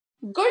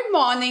Good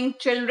morning,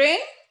 children.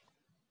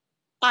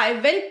 I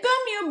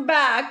welcome you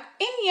back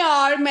in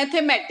your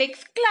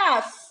mathematics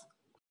class.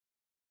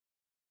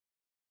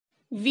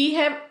 We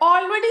have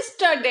already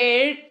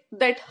studied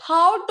that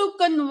how to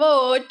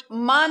convert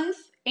months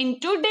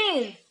into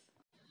days.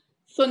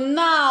 So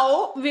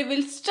now we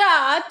will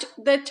start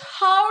that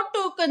how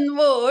to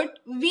convert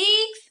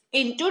weeks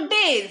into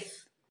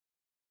days.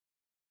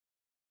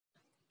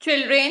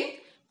 Children,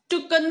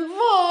 to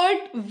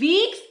convert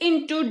weeks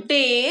into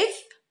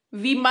days,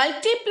 we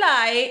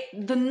multiply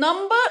the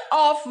number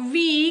of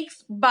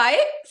weeks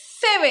by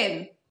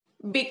 7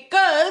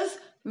 because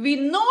we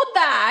know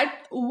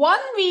that 1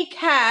 week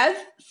has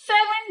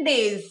 7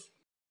 days.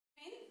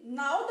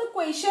 Now the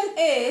question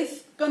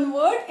is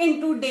convert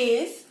into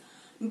days,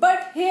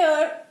 but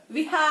here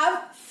we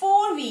have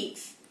 4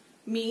 weeks.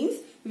 Means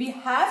we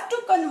have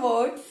to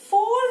convert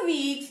 4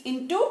 weeks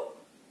into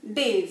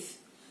days.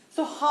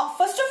 So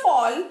first of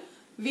all,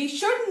 we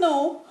should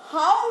know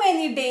how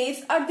many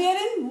days are there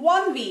in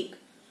 1 week.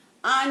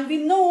 And we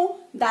know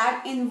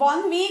that in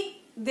 1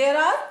 week there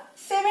are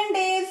 7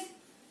 days.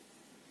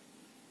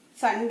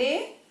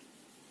 Sunday,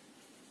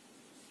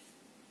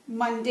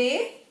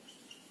 Monday,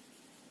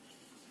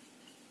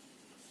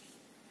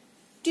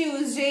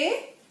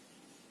 Tuesday,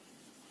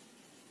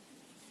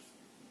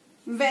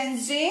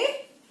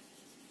 Wednesday,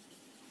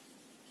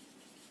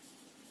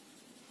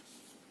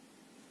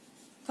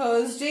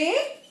 Thursday,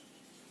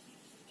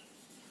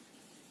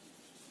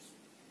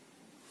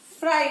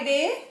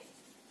 Friday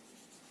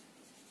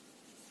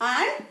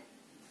and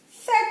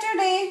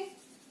Saturday.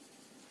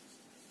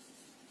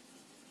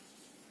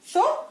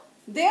 So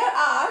there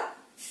are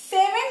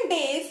 7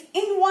 days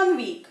in 1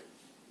 week.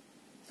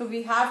 So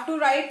we have to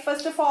write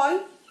first of all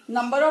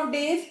number of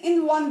days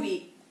in 1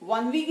 week.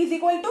 1 week is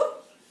equal to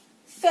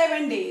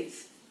 7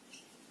 days.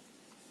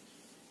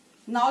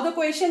 Now the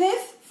question is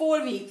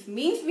 4 weeks.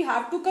 Means we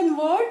have to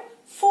convert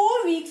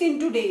 4 weeks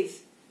into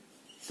days.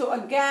 So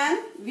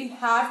again we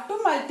have to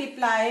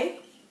multiply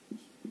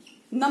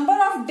number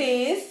of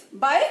days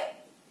by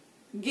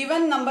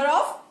given number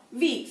of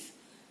weeks.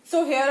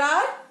 So here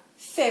are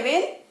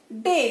 7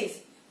 days.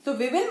 So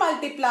we will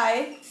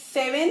multiply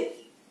 7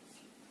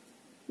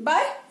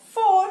 by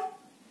 4.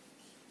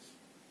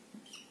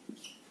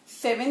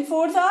 7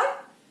 fours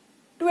are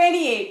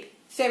 28.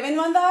 7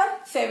 ones are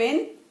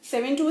 7.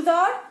 7 twos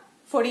are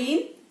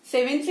 14.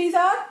 7 threes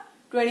are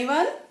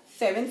 21.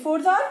 7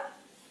 fours are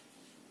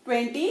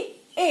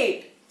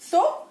 28.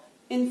 So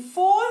in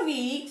 4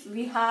 weeks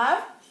we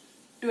have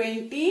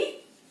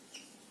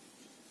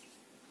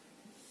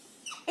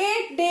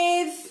 28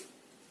 days.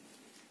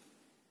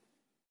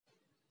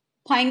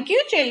 Thank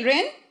you,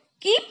 children.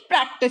 Keep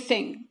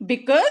practicing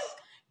because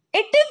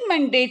it is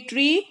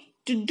mandatory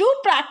to do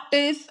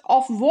practice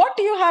of what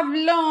you have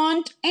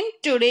learned in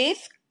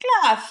today's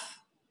class.